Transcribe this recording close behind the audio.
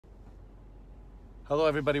Hello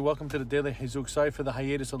everybody, welcome to the Daily Hizuk. Sorry for the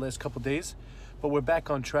hiatus the last couple days, but we're back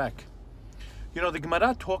on track. You know, the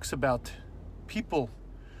Gemara talks about people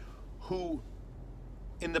who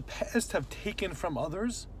in the past have taken from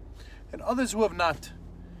others and others who have not.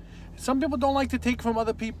 Some people don't like to take from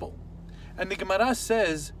other people. And the Gemara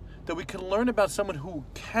says that we can learn about someone who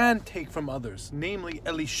can take from others, namely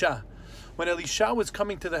Elisha. When Elisha was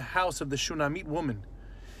coming to the house of the Shunammite woman,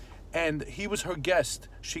 and he was her guest,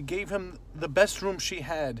 she gave him the best room she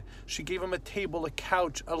had. She gave him a table, a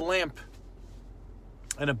couch, a lamp,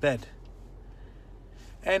 and a bed.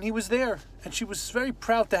 And he was there, and she was very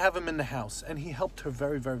proud to have him in the house, and he helped her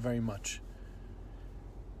very, very, very much.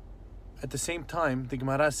 At the same time, the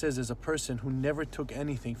Gemara says there's a person who never took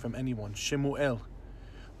anything from anyone, Shemuel.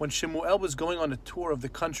 When Shemuel was going on a tour of the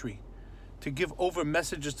country to give over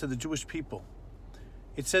messages to the Jewish people,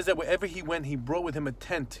 it says that wherever he went, he brought with him a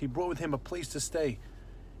tent. He brought with him a place to stay.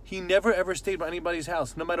 He never ever stayed by anybody's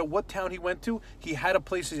house. No matter what town he went to, he had a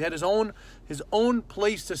place. He had his own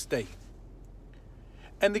place to stay.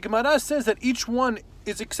 And the Gemara says that each one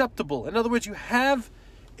is acceptable. In other words, you have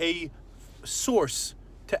a source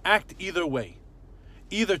to act either way.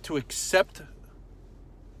 Either to accept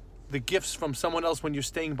the gifts from someone else when you're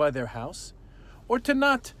staying by their house, or to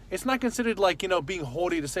not. It's not considered like, being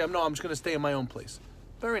haughty to say, no, I'm just going to stay in my own place.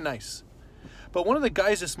 Very nice. But one of the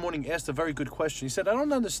guys this morning asked a very good question. He said, I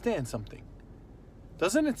don't understand something.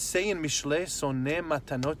 Doesn't it say in Mishle, Soneh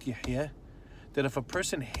matanot yihyeh, that if a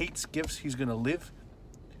person hates gifts, he's going to live?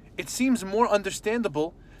 It seems more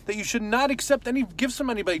understandable that you should not accept any gifts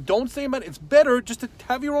from anybody. Don't say about it. It's better just to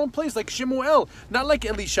have your own place, like Shemuel, not like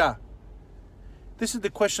Elisha. This is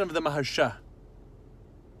the question of the Maharsha.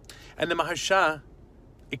 And the Maharsha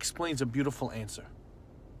explains a beautiful answer.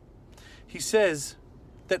 He says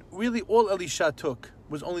that really all Elisha took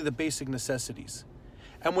was only the basic necessities.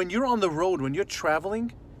 And when you're on the road, when you're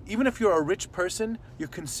traveling, even if you're a rich person, you're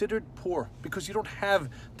considered poor because you don't have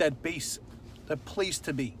that base, that place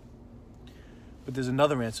to be. But there's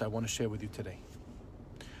another answer I want to share with you today.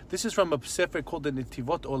 This is from a sefer called the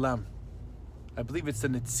Netivot Olam. I believe it's the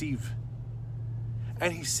Netziv.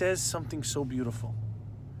 And he says something so beautiful.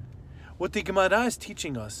 What the Gemara is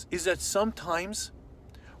teaching us is that sometimes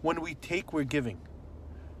when we take, we're giving.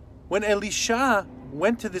 When Elisha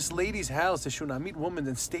went to this lady's house, the Shunammite woman,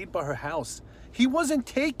 and stayed by her house, he wasn't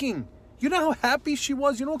taking. You know how happy she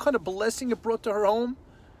was? You know what kind of blessing it brought to her home?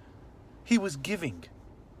 He was giving.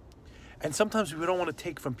 And sometimes we don't want to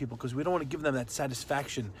take from people because we don't want to give them that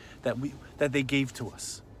satisfaction that they gave to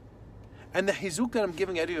us. And the Hizuk that I'm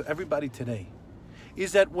giving everybody today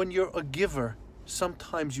is that when you're a giver,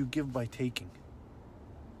 sometimes you give by taking.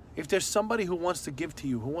 If there's somebody who wants to give to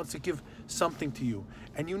you, who wants to give something to you,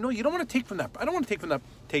 and you don't want to take from that. I don't want to take from that.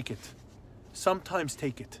 Take it. Sometimes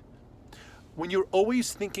take it. When you're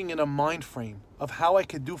always thinking in a mind frame of how I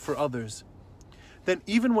could do for others, then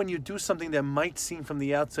even when you do something that might seem from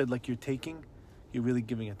the outside like you're taking, you're really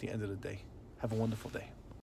giving at the end of the day. Have a wonderful day.